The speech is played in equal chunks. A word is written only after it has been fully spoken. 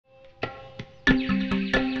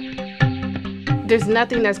There's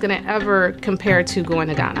nothing that's going to ever compare to going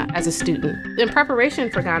to Ghana as a student. In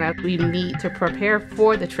preparation for Ghana, we need to prepare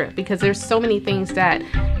for the trip because there's so many things that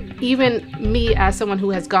even me as someone who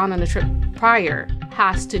has gone on a trip prior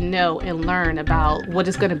has to know and learn about what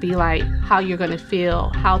it's going to be like, how you're going to feel,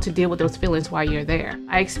 how to deal with those feelings while you're there.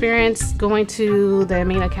 I experienced going to the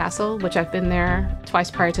Alameda Castle, which I've been there twice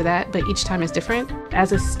prior to that, but each time is different.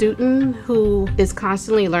 As a student who is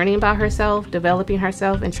constantly learning about herself, developing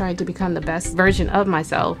herself, and trying to become the best version of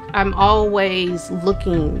myself, I'm always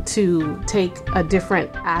looking to take a different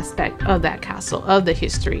aspect of that castle, of the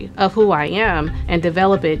history, of who I am, and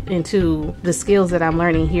develop it into the skills that I'm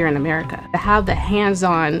learning here in America. To have the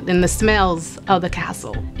hands-on and the smells of the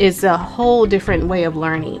castle is a whole different way of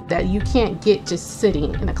learning that you can't get just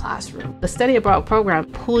sitting in a classroom. The study abroad program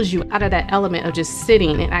pulls you out of that element of just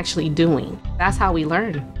sitting and actually doing. That's how we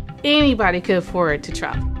learn. Anybody could afford to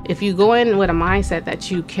travel. If you go in with a mindset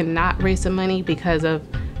that you cannot raise some money because of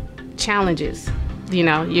challenges,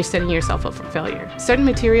 you're setting yourself up for failure. Certain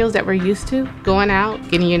materials that we're used to, going out,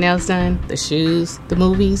 getting your nails done, the shoes, the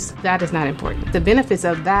movies, that is not important. The benefits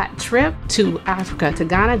of that trip to Africa, to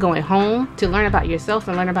Ghana, going home, to learn about yourself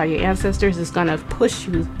and learn about your ancestors is going to push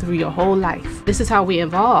you through your whole life. This is how we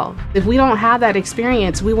evolve. If we don't have that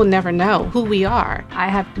experience, we will never know who we are. I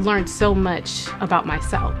have learned so much about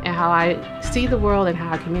myself and how I see the world and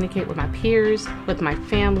how I communicate with my peers, with my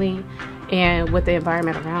family, and with the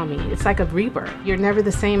environment around me. It's like a rebirth. You're never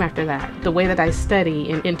the same after that. The way that I study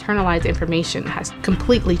and internalize information has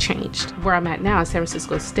completely changed. Where I'm at now in San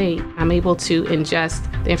Francisco State, I'm able to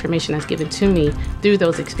ingest the information that's given to me through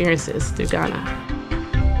those experiences through Ghana.